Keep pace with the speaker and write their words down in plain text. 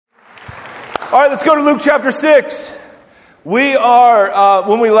All right, let's go to Luke chapter 6. We are,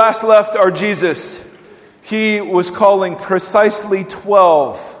 when we last left our Jesus, he was calling precisely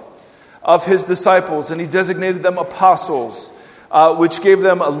 12 of his disciples, and he designated them apostles, which gave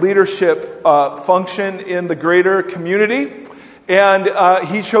them a leadership function in the greater community. And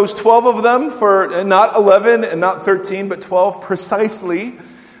he chose 12 of them for not 11 and not 13, but 12 precisely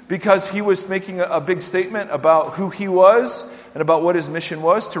because he was making a big statement about who he was and about what his mission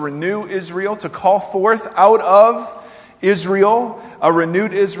was, to renew Israel, to call forth out of Israel, a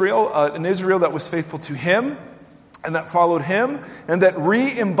renewed Israel, an Israel that was faithful to him and that followed him and that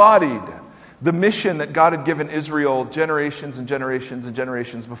re-embodied the mission that God had given Israel generations and generations and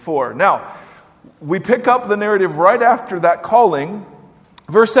generations before. Now, we pick up the narrative right after that calling.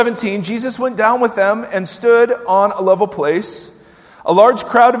 Verse 17, Jesus went down with them and stood on a level place. A large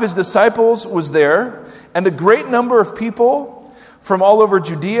crowd of his disciples was there, and a great number of people from all over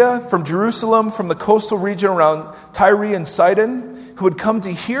Judea, from Jerusalem, from the coastal region around Tyre and Sidon, who would come to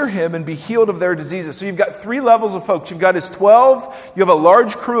hear him and be healed of their diseases. So you've got three levels of folks. You've got his 12, you have a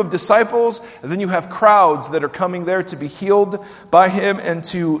large crew of disciples, and then you have crowds that are coming there to be healed by him and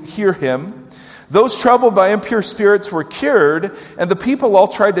to hear him. Those troubled by impure spirits were cured, and the people all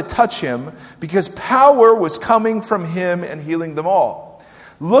tried to touch him because power was coming from him and healing them all.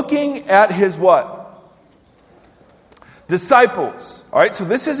 Looking at his what? Disciples. All right, so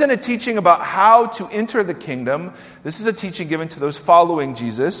this isn't a teaching about how to enter the kingdom. This is a teaching given to those following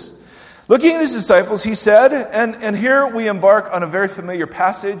Jesus. Looking at his disciples, he said, and here we embark on a very familiar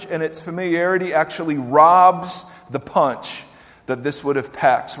passage, and its familiarity actually robs the punch that this would have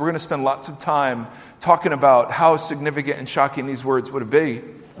packed. So we're going to spend lots of time talking about how significant and shocking these words would have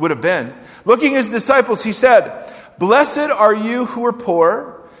been. Looking at his disciples, he said, "Blessed are you who are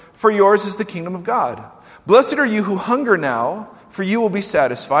poor, for yours is the kingdom of God. Blessed are you who hunger now, for you will be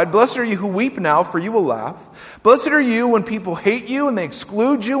satisfied. Blessed are you who weep now, for you will laugh. Blessed are you when people hate you and they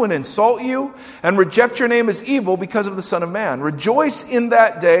exclude you and insult you and reject your name as evil because of the Son of Man. Rejoice in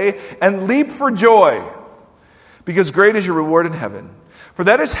that day and leap for joy, because great is your reward in heaven. For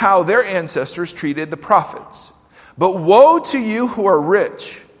that is how their ancestors treated the prophets. But woe to you who are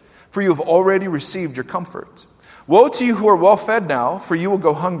rich, for you have already received your comfort. Woe to you who are well fed now, for you will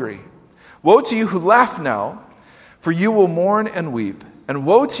go hungry. Woe to you who laugh now, for you will mourn and weep. And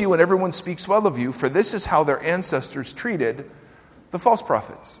woe to you when everyone speaks well of you, for this is how their ancestors treated the false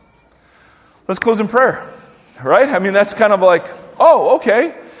prophets." Let's close in prayer, right? I mean, that's kind of like, oh,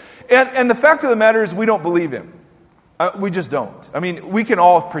 okay. And the fact of the matter is we don't believe him. We just don't. I mean, we can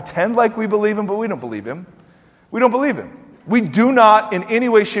all pretend like we believe him, but we don't believe him. We don't believe him. We do not in any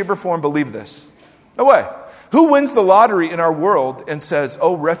way, shape, or form believe this. No way. Who wins the lottery in our world and says,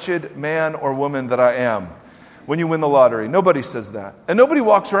 "Oh, wretched man or woman that I am," when you win the lottery? Nobody says that. And nobody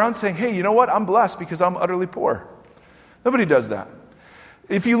walks around saying, "Hey, you know what? I'm blessed because I'm utterly poor." Nobody does that.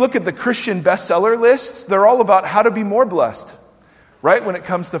 If you look at the Christian bestseller lists, they're all about how to be more blessed, right? When it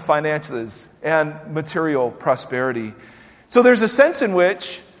comes to finances and material prosperity. So there's a sense in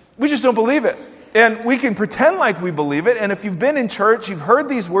which we just don't believe it. And we can pretend like we believe it. And if you've been in church, you've heard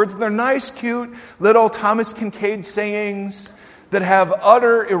these words. They're nice, cute, little Thomas Kincaid sayings that have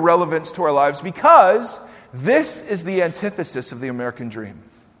utter irrelevance to our lives because this is the antithesis of the American dream.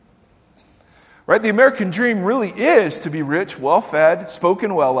 Right? The American dream really is to be rich, well-fed,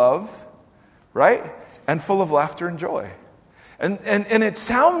 spoken well of, right? And full of laughter and joy. And it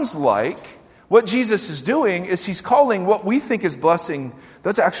sounds like what Jesus is doing is he's calling what we think is blessing,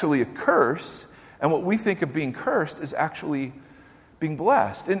 that's actually a curse. And what we think of being cursed is actually being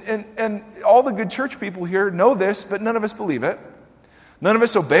blessed. And all the good church people here know this, but none of us believe it. None of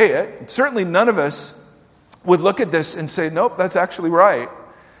us obey it. Certainly none of us would look at this and say, nope, that's actually right.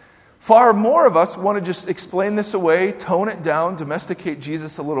 Far more of us want to just explain this away, tone it down, domesticate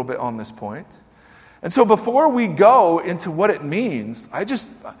Jesus a little bit on this point. And so before we go into what it means,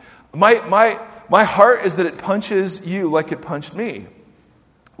 my heart is that it punches you like it punched me,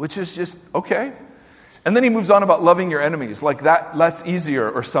 which is just, okay. And then he moves on about loving your enemies, like that's easier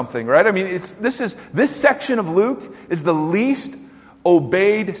or something, right? I mean, this section of Luke is the least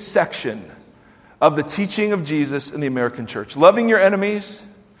obeyed section of the teaching of Jesus in the American church. Loving your enemies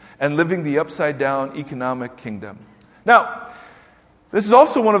and living the upside-down economic kingdom. Now, this is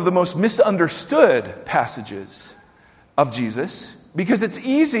also one of the most misunderstood passages of Jesus because it's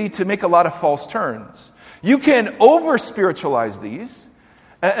easy to make a lot of false turns. You can over-spiritualize these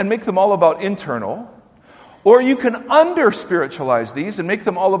and make them all about internal, or you can under-spiritualize these and make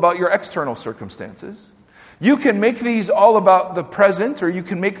them all about your external circumstances. You can make these all about the present, or you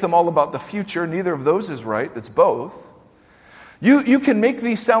can make them all about the future. Neither of those is right. It's both. You can make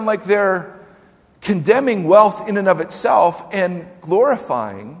these sound like they're condemning wealth in and of itself and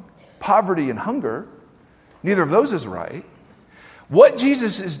glorifying poverty and hunger. Neither of those is right. What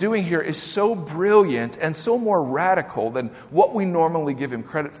Jesus is doing here is so brilliant and so more radical than what we normally give him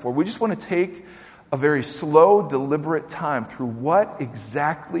credit for. We just want to take a very slow, deliberate time through what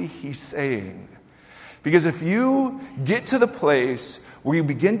exactly he's saying. Because if you get to the place where you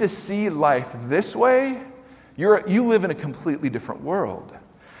begin to see life this way, you live in a completely different world.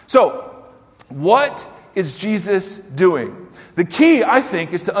 So, what is Jesus doing? The key, I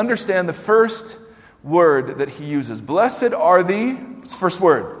think, is to understand the first word that he uses. Blessed are the, it's the first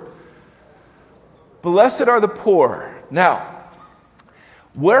word. Blessed are the poor. Now,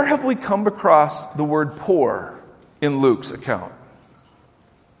 where have we come across the word poor in Luke's account?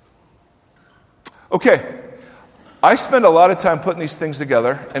 Okay, I spend a lot of time putting these things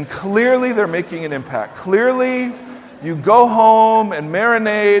together, and clearly they're making an impact. Clearly, you go home and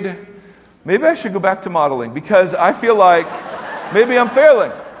marinate. Maybe I should go back to modeling because I feel like maybe I'm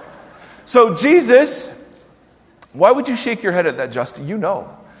failing. So Jesus, why would you shake your head at that, Justin? You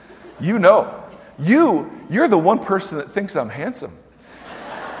know. You're the one person that thinks I'm handsome.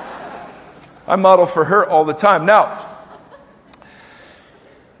 I model for her all the time. Now,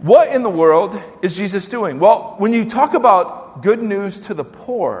 what in the world is Jesus doing? Well, when you talk about good news to the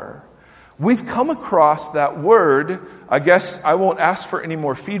poor, we've come across that word. I guess I won't ask for any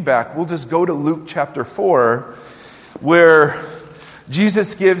more feedback. We'll just go to Luke chapter 4, where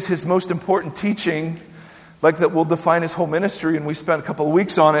Jesus gives his most important teaching, like that will define his whole ministry, and we spent a couple of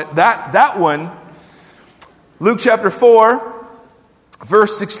weeks on it. That one, Luke chapter 4,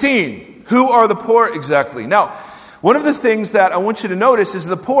 verse 16. Who are the poor exactly? Now, one of the things that I want you to notice is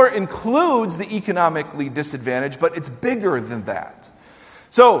the poor includes the economically disadvantaged, but it's bigger than that.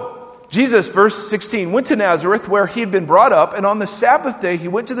 So, Jesus, verse 16, went to Nazareth where he had been brought up, and on the Sabbath day he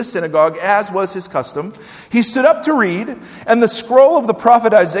went to the synagogue, as was his custom. He stood up to read, and the scroll of the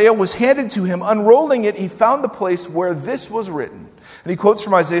prophet Isaiah was handed to him. Unrolling it, he found the place where this was written. And he quotes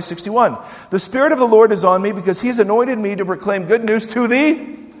from Isaiah 61. The Spirit of the Lord is on me because he's anointed me to proclaim good news to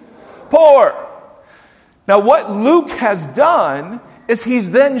the poor. Now, what Luke has done is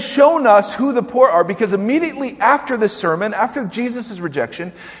he's then shown us who the poor are, because immediately after this sermon, after Jesus'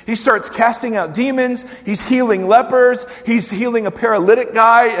 rejection, he starts casting out demons, he's healing lepers, he's healing a paralytic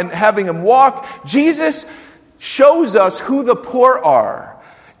guy and having him walk. Jesus shows us who the poor are.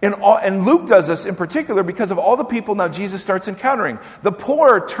 And Luke does this in particular because of all the people now Jesus starts encountering. The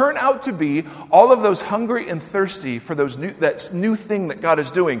poor turn out to be all of those hungry and thirsty for that new thing that God is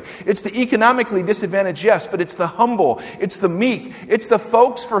doing. It's the economically disadvantaged, yes, but it's the humble, it's the meek, it's the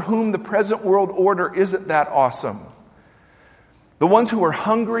folks for whom the present world order isn't that awesome. The ones who are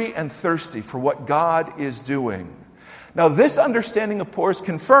hungry and thirsty for what God is doing. Now, this understanding of poor is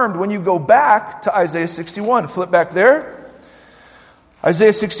confirmed when you go back to Isaiah 61. Flip back there.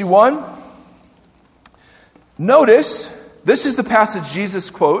 Isaiah 61. Notice, this is the passage Jesus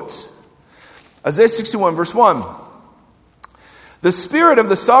quotes. Isaiah 61, verse 1. The Spirit of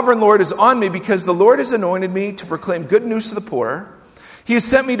the Sovereign Lord is on me because the Lord has anointed me to proclaim good news to the poor. He has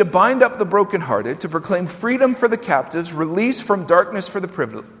sent me to bind up the brokenhearted, to proclaim freedom for the captives, release from darkness for the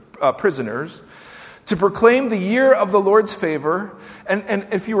prisoners, to proclaim the year of the Lord's favor. And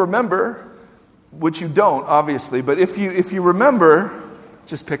if you remember, which you don't, obviously, but if you remember,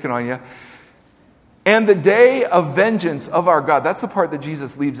 just picking on you, and the day of vengeance of our God. That's the part that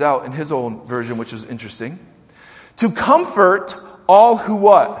Jesus leaves out in his own version, which is interesting. To comfort all who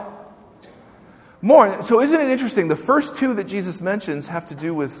what? Mourn. So isn't it interesting? The first two that Jesus mentions have to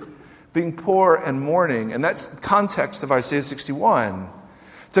do with being poor and mourning, and that's the context of Isaiah 61.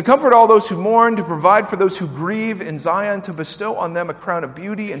 To comfort all those who mourn, to provide for those who grieve in Zion, to bestow on them a crown of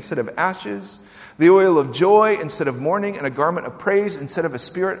beauty instead of ashes, the oil of joy instead of mourning, and a garment of praise instead of a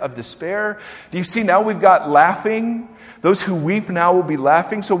spirit of despair. Do you see now we've got laughing? Those who weep now will be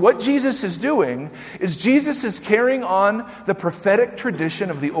laughing. So what Jesus is doing is Jesus is carrying on the prophetic tradition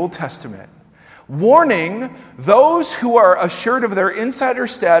of the Old Testament, warning those who are assured of their insider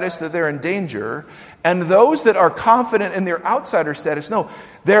status that they're in danger, and those that are confident in their outsider status. No,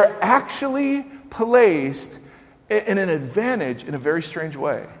 they're actually placed in an advantage in a very strange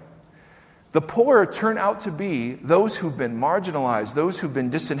way. The poor turn out to be those who've been marginalized, those who've been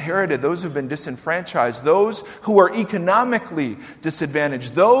disinherited, those who've been disenfranchised, those who are economically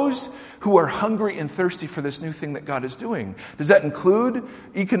disadvantaged, those who are hungry and thirsty for this new thing that God is doing. Does that include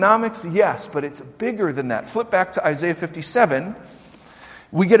economics? Yes, but it's bigger than that. Flip back to Isaiah 57.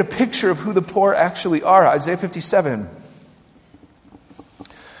 We get a picture of who the poor actually are. Isaiah 57,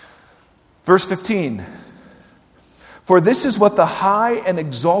 verse 15. For this is what the high and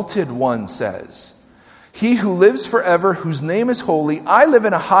exalted one says. He who lives forever, whose name is holy, I live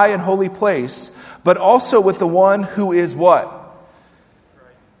in a high and holy place, but also with the one who is what?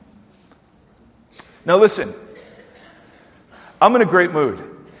 Now listen, I'm in a great mood.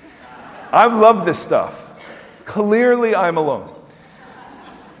 I love this stuff. Clearly I'm alone.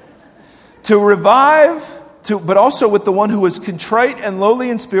 But also with the one who is contrite and lowly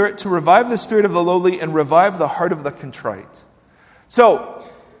in spirit, to revive the spirit of the lowly and revive the heart of the contrite. So,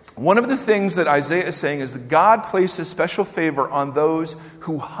 one of the things that Isaiah is saying is that God places special favor on those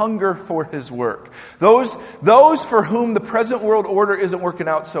who hunger for his work. Those for whom the present world order isn't working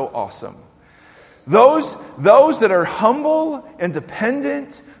out so awesome. Those that are humble and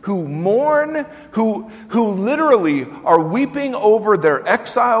dependent, who mourn, who literally are weeping over their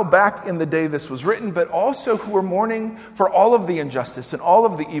exile back in the day this was written, but also who are mourning for all of the injustice and all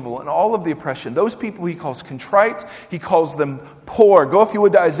of the evil and all of the oppression. Those people he calls contrite, he calls them poor. Go, if you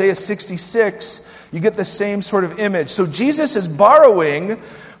would, to Isaiah 66, you get the same sort of image. So Jesus is borrowing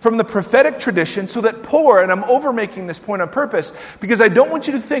from the prophetic tradition so that poor, and I'm overmaking this point on purpose, because I don't want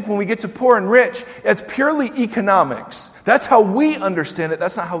you to think when we get to poor and rich, it's purely economics. That's how we understand it.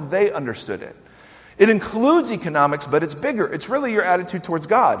 That's not how they understood it. It includes economics, but it's bigger. It's really your attitude towards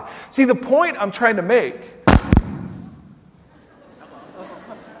God. See, the point I'm trying to make,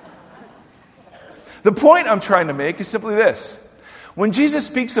 is simply this. When Jesus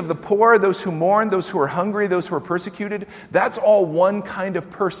speaks of the poor, those who mourn, those who are hungry, those who are persecuted, that's all one kind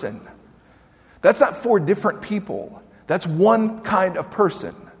of person. That's not four different people. That's one kind of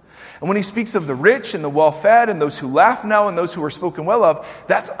person. And when he speaks of the rich and the well-fed and those who laugh now and those who are spoken well of,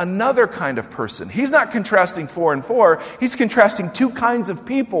 that's another kind of person. He's not contrasting 4 and 4. He's contrasting two kinds of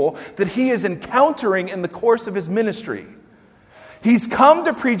people that he is encountering in the course of his ministry. He's come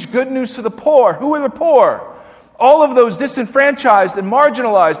to preach good news to the poor. Who are the poor? All of those disenfranchised and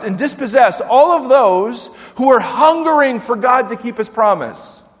marginalized and dispossessed, all of those who are hungering for God to keep his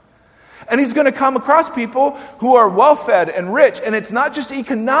promise. And he's going to come across people who are well-fed and rich. And it's not just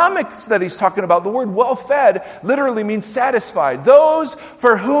economics that he's talking about. The word well-fed literally means satisfied. Those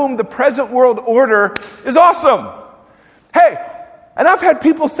for whom the present world order is awesome. Hey, and I've had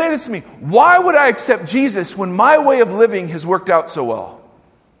people say this to me, why would I accept Jesus when my way of living has worked out so well?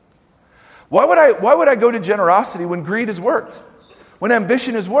 Why would I go to generosity when greed has worked? When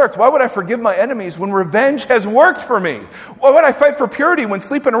ambition has worked? Why would I forgive my enemies when revenge has worked for me? Why would I fight for purity when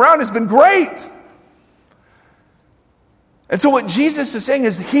sleeping around has been great? And so what Jesus is saying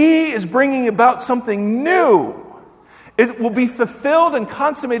is he is bringing about something new. It will be fulfilled and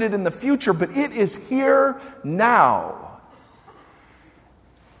consummated in the future, but it is here now.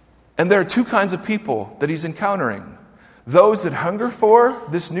 And there are two kinds of people that he's encountering. Those that hunger for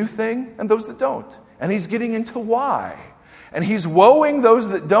this new thing and those that don't. And he's getting into why. And he's woeing those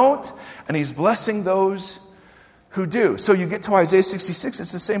that don't, and he's blessing those who do. So you get to Isaiah 66,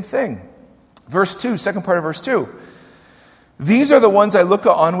 it's the same thing. Verse 2, second part of verse 2. These are the ones I look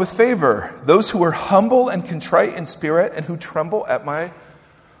on with favor, those who are humble and contrite in spirit and who tremble at my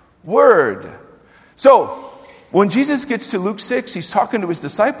word. So, when Jesus gets to Luke 6, he's talking to his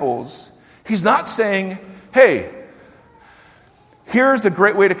disciples. He's not saying, hey, here's a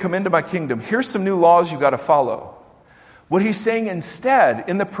great way to come into my kingdom. Here's some new laws you got to follow. What he's saying instead,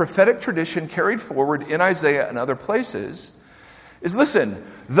 in the prophetic tradition carried forward in Isaiah and other places, is listen,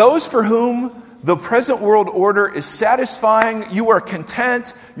 those for whom the present world order is satisfying, you are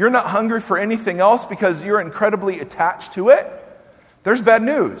content, you're not hungry for anything else because you're incredibly attached to it, there's bad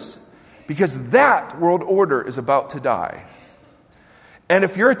news. Because that world order is about to die. And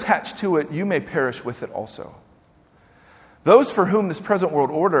if you're attached to it, you may perish with it also. Those for whom this present world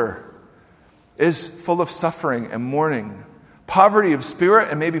order is full of suffering and mourning, poverty of spirit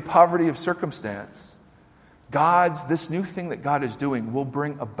and maybe poverty of circumstance, this new thing that God is doing will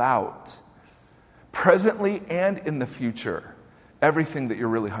bring about, presently and in the future, everything that you're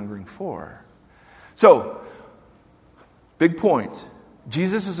really hungering for. So, big point.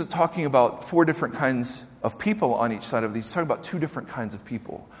 Jesus isn't talking about 4 different kinds of people on each side of these. He's talking about 2 different kinds of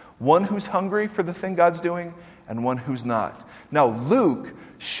people. One who's hungry for the thing God's doing, and one who's not. Now, Luke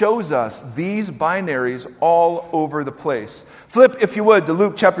shows us these binaries all over the place. Flip, if you would, to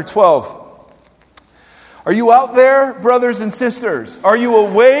Luke chapter 12. Are you out there, brothers and sisters? Are you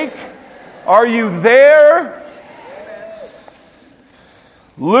awake? Are you there?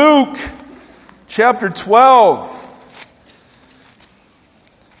 Luke chapter 12.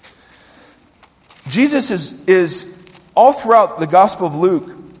 Jesus is all throughout the Gospel of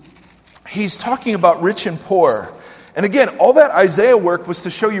Luke, he's talking about rich and poor. And again, all that Isaiah work was to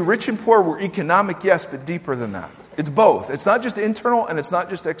show you rich and poor were economic, yes, but deeper than that. It's both. It's not just internal and it's not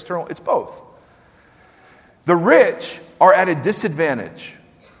just external. It's both. The rich are at a disadvantage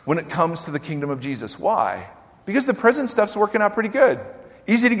when it comes to the kingdom of Jesus. Why? Because the present stuff's working out pretty good.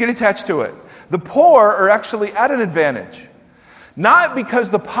 Easy to get attached to it. The poor are actually at an advantage. Not because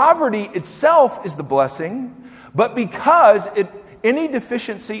the poverty itself is the blessing, but because any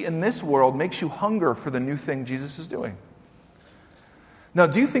deficiency in this world makes you hunger for the new thing Jesus is doing. Now,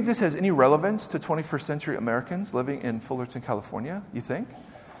 do you think this has any relevance to 21st century Americans living in Fullerton, California? You think?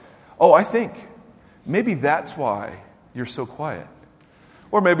 Oh, I think. Maybe that's why you're so quiet.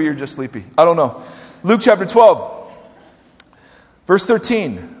 Or maybe you're just sleepy. I don't know. Luke chapter 12, verse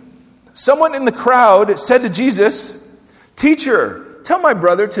 13. Someone in the crowd said to Jesus, "Teacher, tell my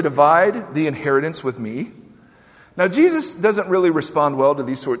brother to divide the inheritance with me." Now, Jesus doesn't really respond well to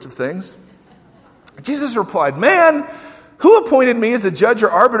these sorts of things. Jesus replied, "Man, who appointed me as a judge or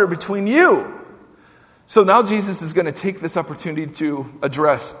arbiter between you?" So now Jesus is going to take this opportunity to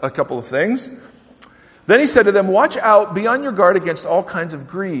address a couple of things. Then he said to them, "Watch out, be on your guard against all kinds of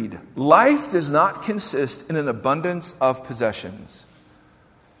greed. Life does not consist in an abundance of possessions."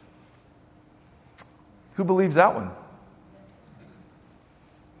 Who believes that one?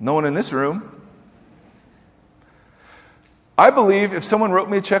 No one in this room. I believe if someone wrote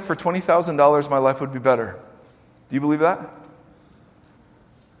me a check for $20,000, my life would be better. Do you believe that?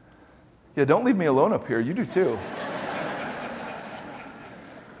 Yeah, don't leave me alone up here. You do too.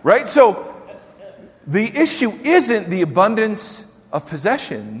 Right? So the issue isn't the abundance of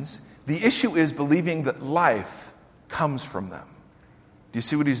possessions. The issue is believing that life comes from them. Do you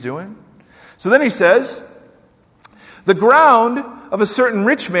see what he's doing? So then he says, "The ground of a certain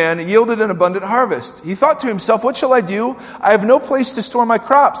rich man yielded an abundant harvest. He thought to himself, 'What shall I do? I have no place to store my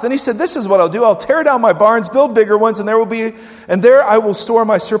crops.' Then he said, 'This is what I'll do. I'll tear down my barns, build bigger ones, and there I will store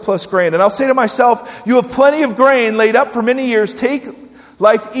my surplus grain. And I'll say to myself, you have plenty of grain laid up for many years. Take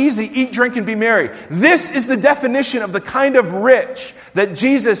life easy, eat, drink, and be merry.'" This is the definition of the kind of rich that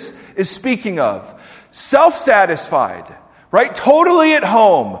Jesus is speaking of. Self-satisfied. Right? Totally at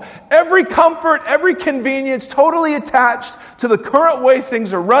home. Every comfort, every convenience, totally attached to the current way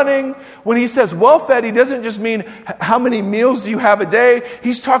things are running. When he says well-fed, he doesn't just mean how many meals do you have a day.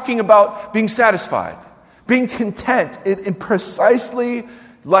 He's talking about being satisfied, being content in precisely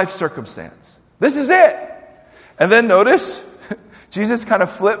life circumstance. This is it. And then notice, Jesus kind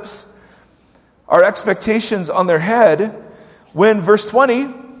of flips our expectations on their head when verse 20,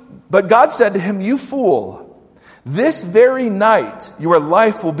 "But God said to him, 'You fool, this very night your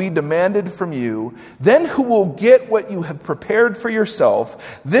life will be demanded from you. Then who will get what you have prepared for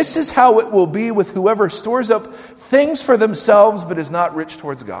yourself? This is how it will be with whoever stores up things for themselves but is not rich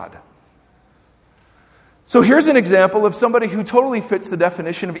towards God.'" So here's an example of somebody who totally fits the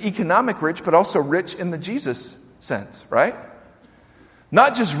definition of economic rich, but also rich in the Jesus sense, right?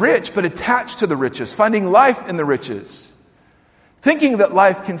 Not just rich, but attached to the riches, finding life in the riches, thinking that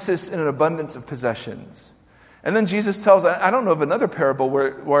life consists in an abundance of possessions. And then Jesus tells, I don't know of another parable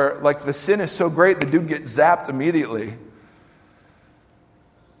where like the sin is so great the dude gets zapped immediately.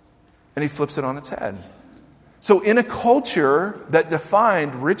 And he flips it on its head. So in a culture that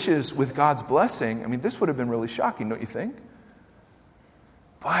defined riches with God's blessing, I mean, this would have been really shocking, don't you think?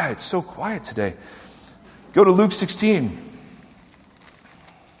 Boy, it's so quiet today. Go to Luke 16.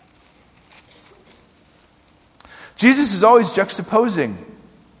 Jesus is always juxtaposing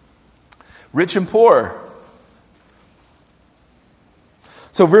rich and poor.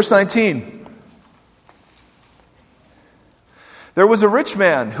 So verse 19. "There was a rich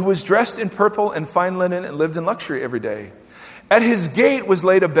man who was dressed in purple and fine linen and lived in luxury every day. At his gate was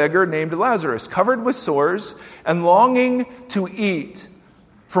laid a beggar named Lazarus, covered with sores and longing to eat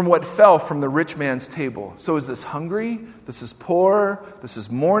from what fell from the rich man's table." So is this hungry? This is poor? This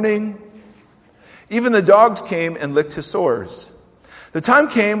is mourning? "Even the dogs came and licked his sores. The time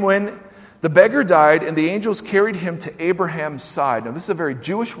came when the beggar died, and the angels carried him to Abraham's side." Now, this is a very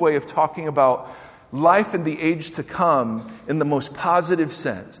Jewish way of talking about life in the age to come in the most positive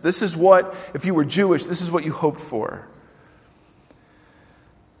sense. This is what, if you were Jewish, this is what you hoped for.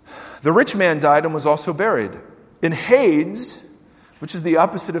 "The rich man died and was also buried. In Hades," which is the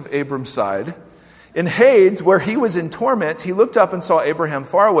opposite of Abram's side, "in Hades, where he was in torment, he looked up and saw Abraham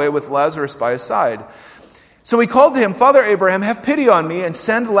far away with Lazarus by his side. So he called to him, 'Father Abraham, have pity on me and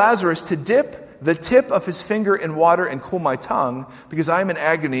send Lazarus to dip the tip of his finger in water and cool my tongue, because I am in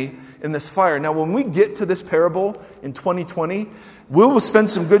agony in this fire.'" Now, when we get to this parable in 2020, we will spend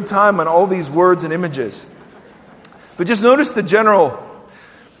some good time on all these words and images. But just notice the general.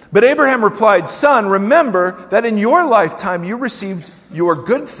 "But Abraham replied, 'Son, remember that in your lifetime you received your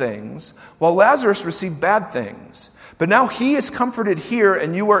good things, while Lazarus received bad things. But now he is comforted here,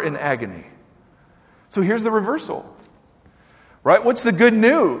 and you are in agony. So here's the reversal. Right? What's the good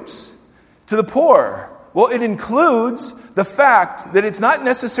news to the poor? Well, it includes the fact that it's not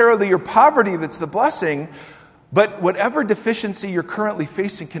necessarily your poverty that's the blessing, but whatever deficiency you're currently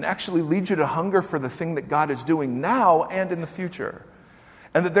facing can actually lead you to hunger for the thing that God is doing now and in the future.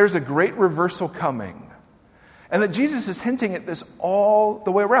 And that there's a great reversal coming. And that Jesus is hinting at this all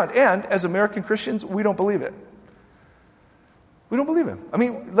the way around. And as American Christians, we don't believe it. We don't believe him. I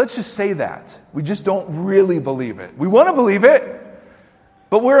mean, let's just say that. We just don't really believe it. We want to believe it,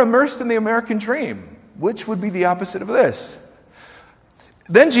 but we're immersed in the American dream, which would be the opposite of this.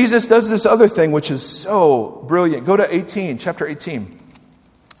 Then Jesus does this other thing, which is so brilliant. Go to 18, chapter 18.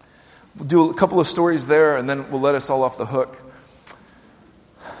 We'll do a couple of stories there, and then we'll let us all off the hook.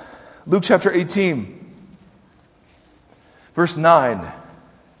 Luke chapter 18, verse 9.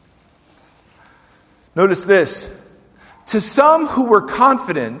 Notice this. To some who were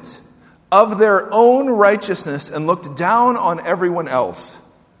confident of their own righteousness and looked down on everyone else.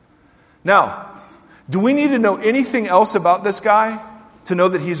 Now, do we need to know anything else about this guy to know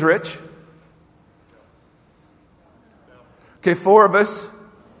that he's rich? Okay, 4 of us.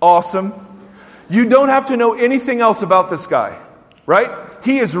 Awesome. You don't have to know anything else about this guy, right?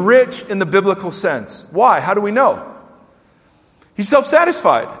 He is rich in the biblical sense. Why? How do we know? He's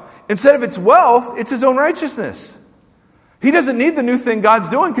self-satisfied. Instead of its wealth, it's his own righteousness. He doesn't need the new thing God's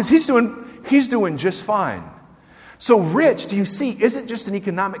doing because he's doing just fine. So rich, do you see, isn't just an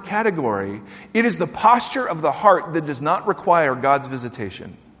economic category. It is the posture of the heart that does not require God's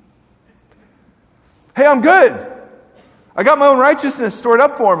visitation. Hey, I'm good. I got my own righteousness stored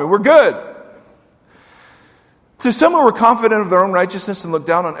up for me. We're good. To some who were confident of their own righteousness and look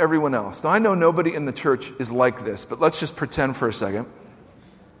down on everyone else. Now, I know nobody in the church is like this, but let's just pretend for a second.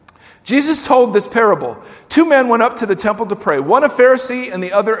 Jesus told this parable. 2 men went up to the temple to pray, one a Pharisee and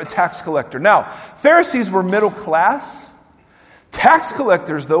the other a tax collector. Now, Pharisees were middle class. Tax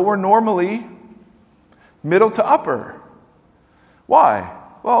collectors, though, were normally middle to upper. Why?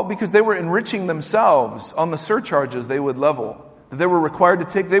 Well, because they were enriching themselves on the surcharges they would level. That they were required to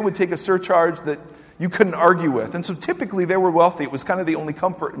take. They would take a surcharge that you couldn't argue with. And so typically they were wealthy. It was kind of the only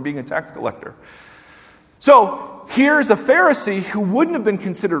comfort in being a tax collector. So here's a Pharisee who wouldn't have been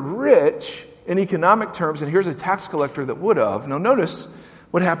considered rich in economic terms, and here's a tax collector that would have. Now notice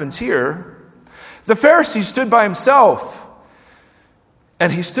what happens here. The Pharisee stood by himself,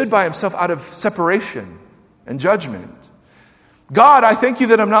 and he stood by himself out of separation and judgment. God, I thank you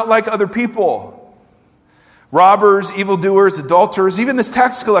that I'm not like other people. Robbers, evildoers, adulterers, even this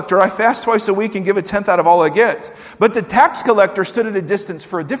tax collector, I fast twice a week and give a tenth out of all I get. But the tax collector stood at a distance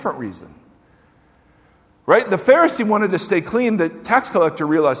for a different reason. Right? The Pharisee wanted to stay clean. The tax collector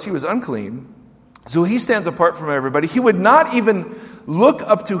realized he was unclean. So he stands apart from everybody. He would not even look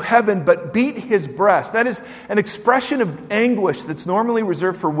up to heaven, but beat his breast. That is an expression of anguish that's normally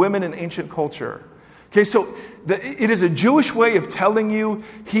reserved for women in ancient culture. Okay, so it is a Jewish way of telling you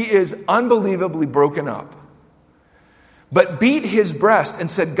he is unbelievably broken up. But beat his breast and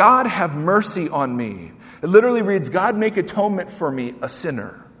said, God, have mercy on me. It literally reads, God, make atonement for me, a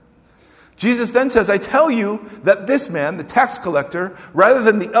sinner. Jesus then says, I tell you that this man, the tax collector, rather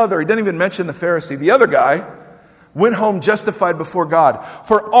than the other, he doesn't even mention the Pharisee, the other guy, went home justified before God.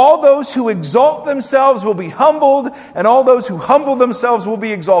 For all those who exalt themselves will be humbled, and all those who humble themselves will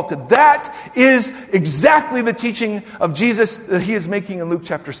be exalted. That is exactly the teaching of Jesus that he is making in Luke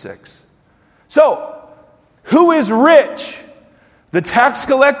chapter 6. So, who is rich? The tax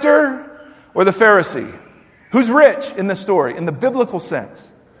collector or the Pharisee? Who's rich in the story, in the biblical sense?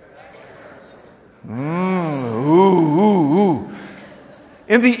 In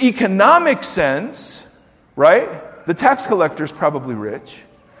the economic sense, right, the tax collector is probably rich.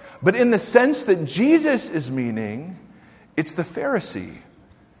 But in the sense that Jesus is meaning, it's the Pharisee.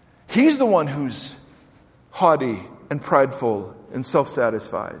 He's the one who's haughty and prideful and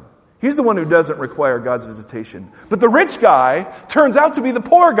self-satisfied. He's the one who doesn't require God's visitation. But the rich guy turns out to be the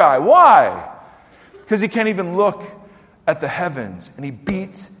poor guy. Why? Because he can't even look at the heavens, and he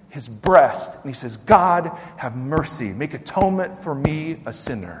beats his breast, and he says, God, have mercy. Make atonement for me, a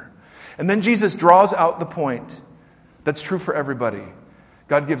sinner. And then Jesus draws out the point that's true for everybody.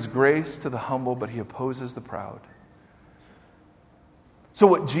 God gives grace to the humble, but he opposes the proud. So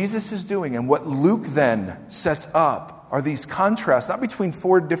what Jesus is doing and what Luke then sets up are these contrasts, not between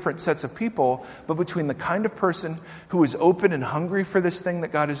 4 different sets of people, but between the kind of person who is open and hungry for this thing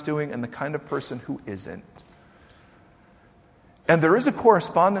that God is doing and the kind of person who isn't. And there is a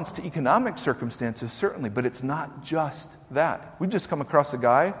correspondence to economic circumstances, certainly, but it's not just that. We've just come across a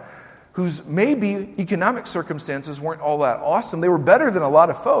guy whose maybe economic circumstances weren't all that awesome. They were better than a lot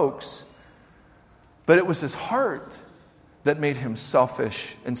of folks, but it was his heart that made him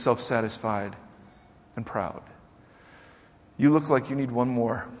selfish and self-satisfied and proud. You look like you need one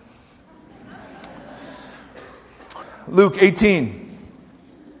more. Luke 18,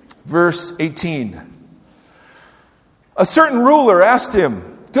 verse 18. A certain ruler asked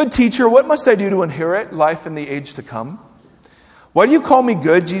him, "Good teacher, what must I do to inherit life in the age to come?" "Why do you call me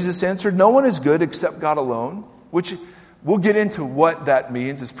good?" Jesus answered. "No one is good except God alone," which we'll get into what that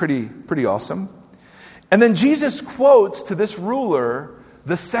means. It's pretty awesome. And then Jesus quotes to this ruler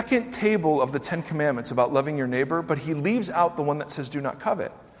the second table of the Ten Commandments about loving your neighbor, but he leaves out the one that says do not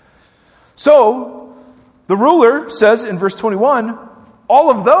covet. So the ruler says in verse 21, all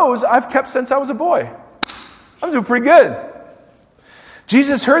of those I've kept since I was a boy. I'm doing pretty good.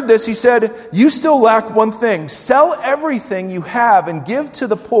 Jesus heard this. He said, "You still lack one thing. Sell everything you have and give to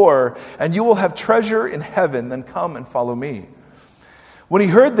the poor, and you will have treasure in heaven. Then come and follow me." When he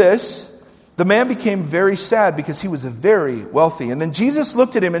heard this, the man became very sad because he was very wealthy. And then Jesus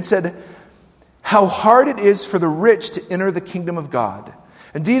looked at him and said, "How hard it is for the rich to enter the kingdom of God.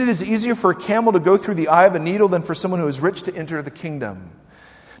 Indeed, it is easier for a camel to go through the eye of a needle than for someone who is rich to enter the kingdom."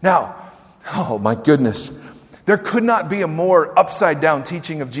 Now, oh my goodness, there could not be a more upside-down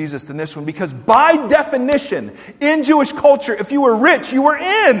teaching of Jesus than this one, because by definition, in Jewish culture, if you were rich, you were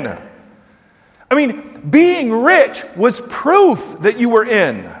in. I mean, being rich was proof that you were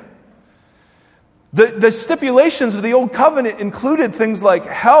in. The stipulations of the Old Covenant included things like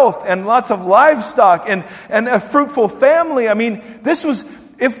health and lots of livestock and a fruitful family. I mean, this was,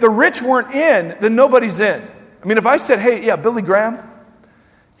 if the rich weren't in, then nobody's in. I mean, if I said, "Hey, yeah, Billy Graham,"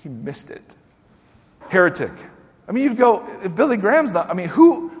 he missed it. Heretic. I mean, you'd go, if Billy Graham's not, I mean,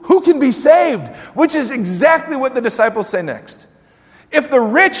 who can be saved? Which is exactly what the disciples say next. If the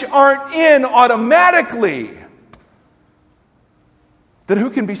rich aren't in automatically, then who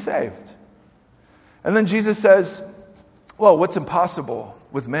can be saved? And then Jesus says, well, what's impossible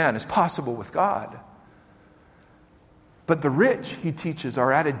with man is possible with God. But the rich, he teaches,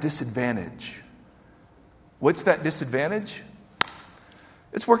 are at a disadvantage. What's that disadvantage?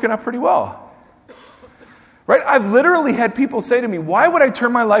 It's working out pretty well. Right? I've literally had people say to me, "Why would I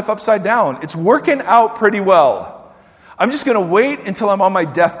turn my life upside down? It's working out pretty well. I'm just going to wait until I'm on my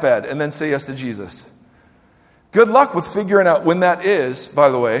deathbed and then say yes to Jesus." Good luck with figuring out when that is, by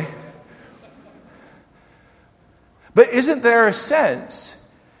the way. But isn't there a sense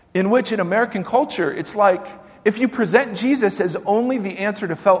in which in American culture, it's like, if you present Jesus as only the answer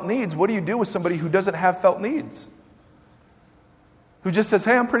to felt needs, what do you do with somebody who doesn't have felt needs? Who just says,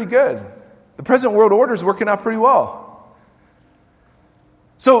 "Hey, I'm pretty good. The present world order is working out pretty well."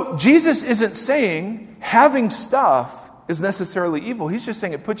 So Jesus isn't saying having stuff is necessarily evil. He's just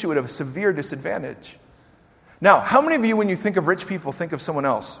saying it puts you at a severe disadvantage. Now, how many of you, when you think of rich people, think of someone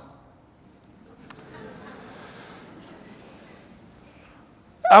else?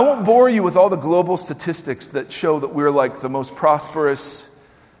 I won't bore you with all the global statistics that show that we're like the most prosperous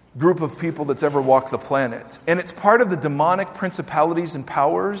group of people that's ever walked the planet. And it's part of the demonic principalities and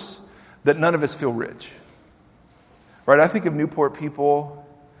powers that none of us feel rich. Right? I think of Newport people.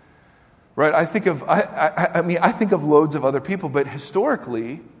 Right? I think of loads of other people, but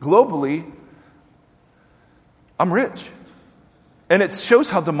historically, globally, I'm rich. And it shows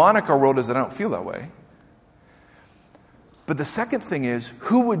how demonic our world is that I don't feel that way. But the second thing is,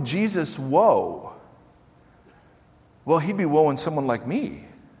 who would Jesus woe? Well, he'd be woeing someone like me.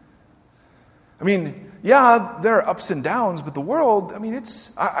 I mean, yeah, there are ups and downs, but the world, I mean,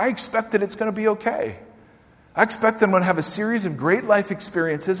 I expect that it's going to be okay. I expect that I'm going to have a series of great life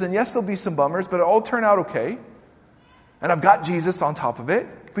experiences, and yes, there'll be some bummers, but it'll all turn out okay. And I've got Jesus on top of it.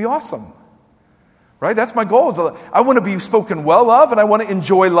 It'll be awesome. Right? That's my goal. I want to be spoken well of, and I want to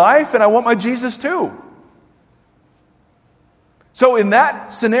enjoy life, and I want my Jesus too. So in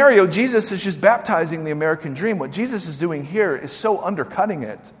that scenario, Jesus is just baptizing the American dream. What Jesus is doing here is so undercutting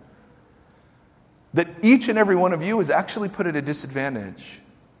it that each and every one of you is actually put at a disadvantage.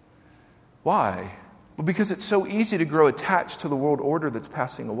 Why? Well, because it's so easy to grow attached to the world order that's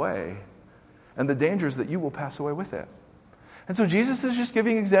passing away, and the danger is that you will pass away with it. And so Jesus is just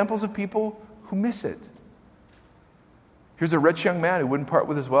giving examples of people who miss it. Here's a rich young man who wouldn't part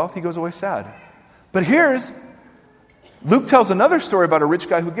with his wealth. He goes away sad. But Luke tells another story about a rich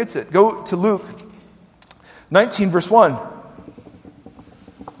guy who gets it. Go to Luke 19, verse 1.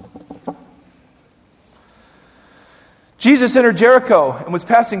 Jesus entered Jericho and was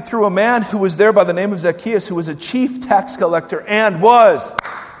passing through. A man who was there by the name of Zacchaeus, who was a chief tax collector and was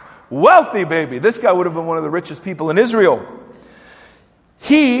wealthy, baby. This guy would have been one of the richest people in Israel.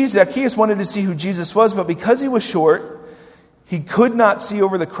 Zacchaeus, wanted to see who Jesus was, but because he was short, he could not see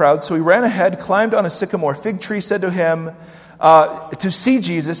over the crowd. So he ran ahead, climbed on a sycamore fig tree, said to him to see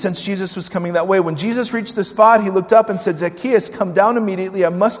Jesus, since Jesus was coming that way. When Jesus reached the spot, he looked up and said, "Zacchaeus, come down immediately. I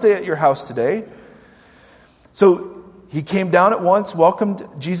must stay at your house today." So he came down at once, welcomed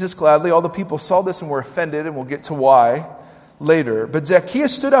Jesus gladly. All the people saw this and were offended, and we'll get to why later. But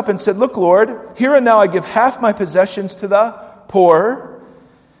Zacchaeus stood up and said, "Look, Lord, here and now I give half my possessions to the poor.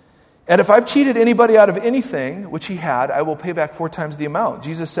 And if I've cheated anybody out of anything," which he had, "I will pay back 4 times the amount."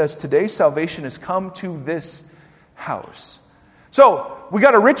 Jesus says, "Today salvation has come to this house." So, we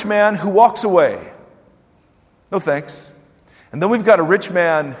got a rich man who walks away. No thanks. And then we've got a rich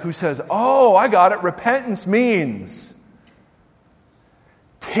man who says, "Oh, I got it. Repentance means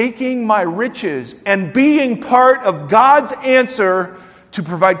taking my riches and being part of God's answer to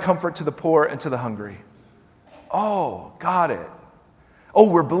provide comfort to the poor and to the hungry." Oh, got it. Oh,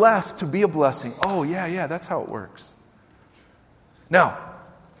 we're blessed to be a blessing. Oh, yeah, that's how it works. Now,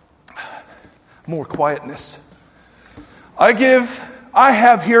 more quietness. I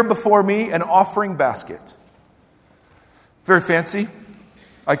have here before me an offering basket. Very fancy.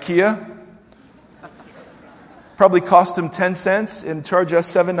 IKEA. Probably cost them 10 cents and charge us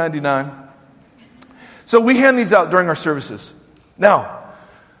 $7.99. So we hand these out during our services. Now,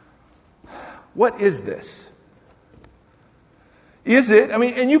 what is this? Is it,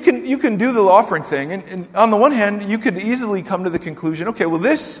 and you can do the offering thing, and on the one hand, you could easily come to the conclusion, okay, well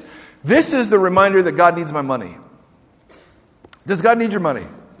this is the reminder that God needs my money. Does God need your money?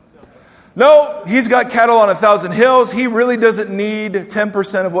 No, he's got cattle on 1,000 hills. He really doesn't need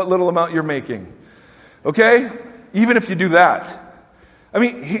 10% of what little amount you're making. Okay? Even if you do that.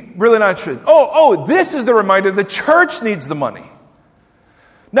 He really not sure. Oh, this is the reminder the church needs the money.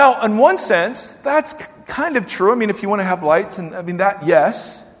 Now, in one sense, that's kind of true. If you want to have lights, and that,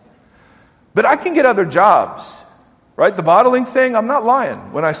 yes. But I can get other jobs, right? The bottling thing, I'm not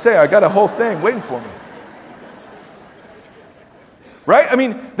lying when I say I got a whole thing waiting for me. Right?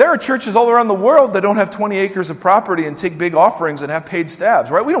 There are churches all around the world that don't have 20 acres of property and take big offerings and have paid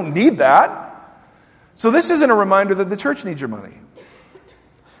staffs, right? We don't need that. So this isn't a reminder that the church needs your money.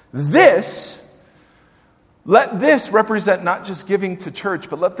 Let this represent not just giving to church,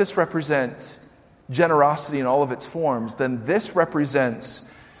 but let this represent generosity in all of its forms. Then this represents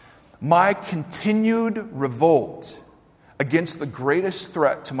my continued revolt against the greatest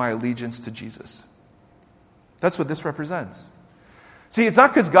threat to my allegiance to Jesus. That's what this represents. See, it's not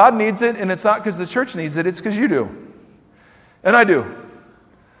because God needs it, and it's not because the church needs it, it's because you do. And I do.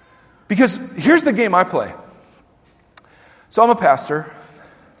 Because here's the game I play. So I'm a pastor,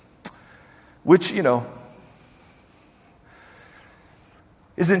 which, is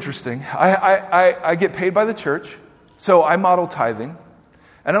interesting. I get paid by the church, so I model tithing.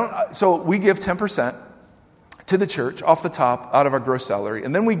 So we give 10% to the church off the top out of our gross salary.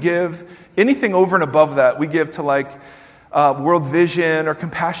 And then we give anything over and above that, we give to World Vision or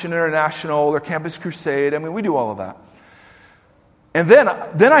Compassion International or Campus Crusade. We do all of that. And then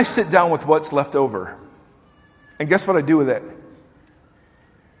I sit down with what's left over. And guess what I do with it?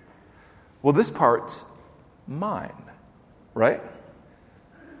 Well, this part's mine, right?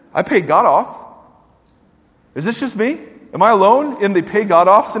 I pay God off. Is this just me? Am I alone in the pay God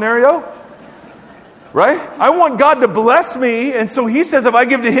off scenario? Right? I want God to bless me, and so he says if I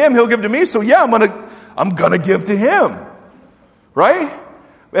give to him, he'll give to me. So yeah, I'm gonna give to him. Right?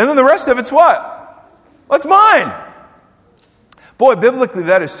 And then the rest of it's what? That's mine. Boy, biblically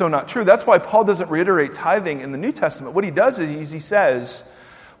that is so not true. That's why Paul doesn't reiterate tithing in the New Testament. What he does is he says,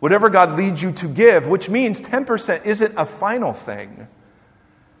 whatever God leads you to give, which means 10% isn't a final thing.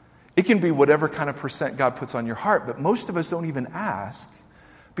 It can be whatever kind of percent God puts on your heart. But most of us don't even ask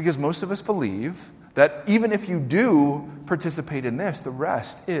because most of us believe that even if you do participate in this, the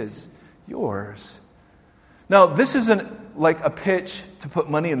rest is yours. Now, this isn't like a pitch to put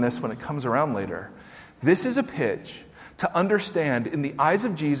money in this when it comes around later. This is a pitch to understand in the eyes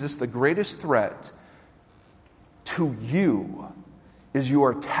of Jesus the greatest threat to you is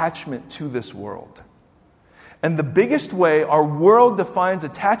your attachment to this world. And the biggest way our world defines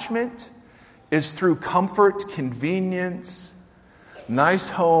attachment is through comfort, convenience, nice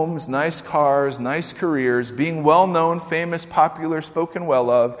homes, nice cars, nice careers, being well-known, famous, popular, spoken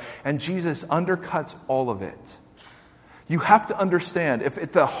well of, and Jesus undercuts all of it. You have to understand, if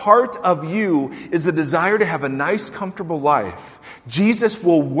at the heart of you is the desire to have a nice, comfortable life, Jesus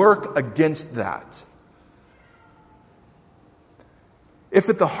will work against that. if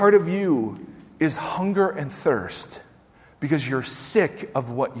at the heart of you is hunger and thirst because you're sick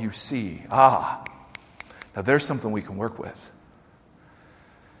of what you see, now there's something we can work with.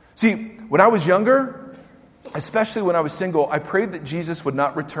 See, when I was younger, especially when I was single, I prayed that Jesus would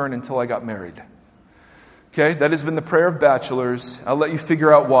not return until I got married. Okay, that has been the prayer of bachelors. I'll let you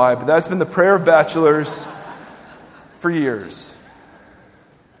figure out why, but that's been the prayer of bachelors for years.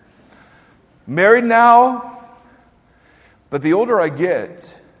 Married now, but the older I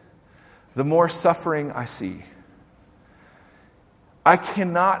get, the more suffering I see. I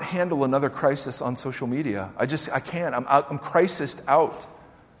cannot handle another crisis on social media. I can't. I'm crisised out.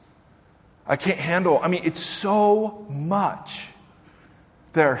 I can't handle, it's so much.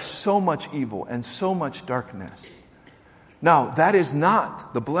 There's so much evil and so much darkness. Now, that is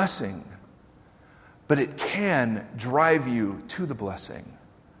not the blessing, but it can drive you to the blessing,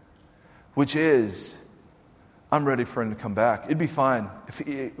 which is, I'm ready for him to come back. It'd be fine. If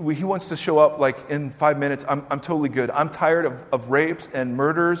he wants to show up like in 5 minutes, I'm totally good. I'm tired of rapes and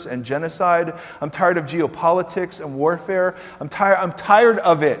murders and genocide. I'm tired of geopolitics and warfare. I'm tired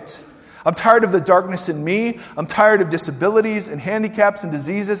of it. I'm tired of the darkness in me. I'm tired of disabilities and handicaps and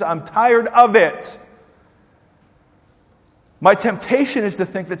diseases. I'm tired of it. My temptation is to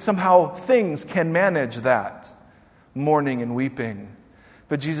think that somehow things can manage that, mourning and weeping.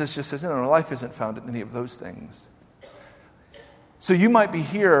 But Jesus just says, no, life isn't found in any of those things. So you might be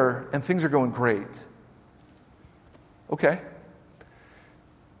here and things are going great. Okay.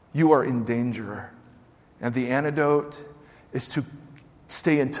 You are in danger. And the antidote is to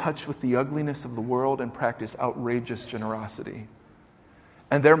stay in touch with the ugliness of the world and practice outrageous generosity.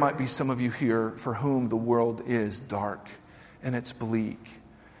 And there might be some of you here for whom the world is dark and it's bleak.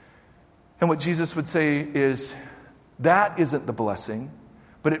 And what Jesus would say is, that isn't the blessing,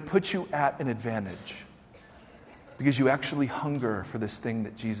 but it puts you at an advantage because you actually hunger for this thing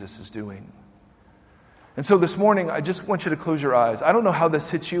that Jesus is doing. And so this morning, I just want you to close your eyes. I don't know how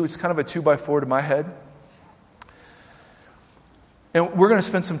this hits you. It's kind of a 2x4 to my head. And we're going to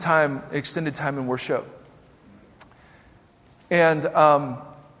spend some time, extended time in worship. And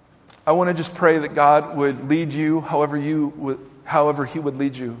I want to just pray that God would lead you however He would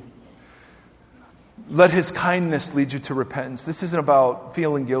lead you. Let His kindness lead you to repentance. This isn't about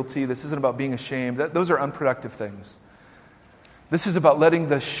feeling guilty. This isn't about being ashamed. Those are unproductive things. This is about letting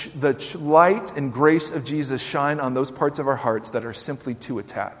the light and grace of Jesus shine on those parts of our hearts that are simply too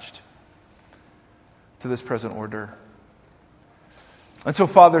attached to this present order. And so,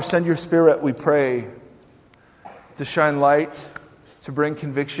 Father, send your Spirit, we pray, to shine light, to bring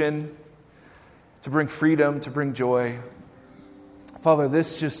conviction, to bring freedom, to bring joy. Father,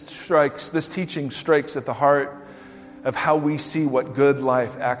 this teaching strikes at the heart of how we see what good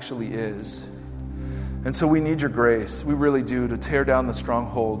life actually is. And so we need your grace, we really do, to tear down the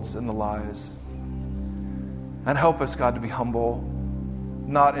strongholds and the lies. And help us, God, to be humble,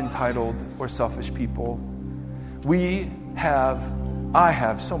 not entitled or selfish people. I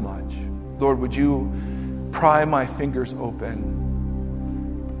have so much. Lord, would you pry my fingers open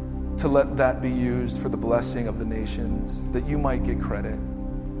to let that be used for the blessing of the nations, that you might get credit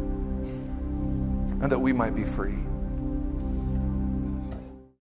and that we might be free.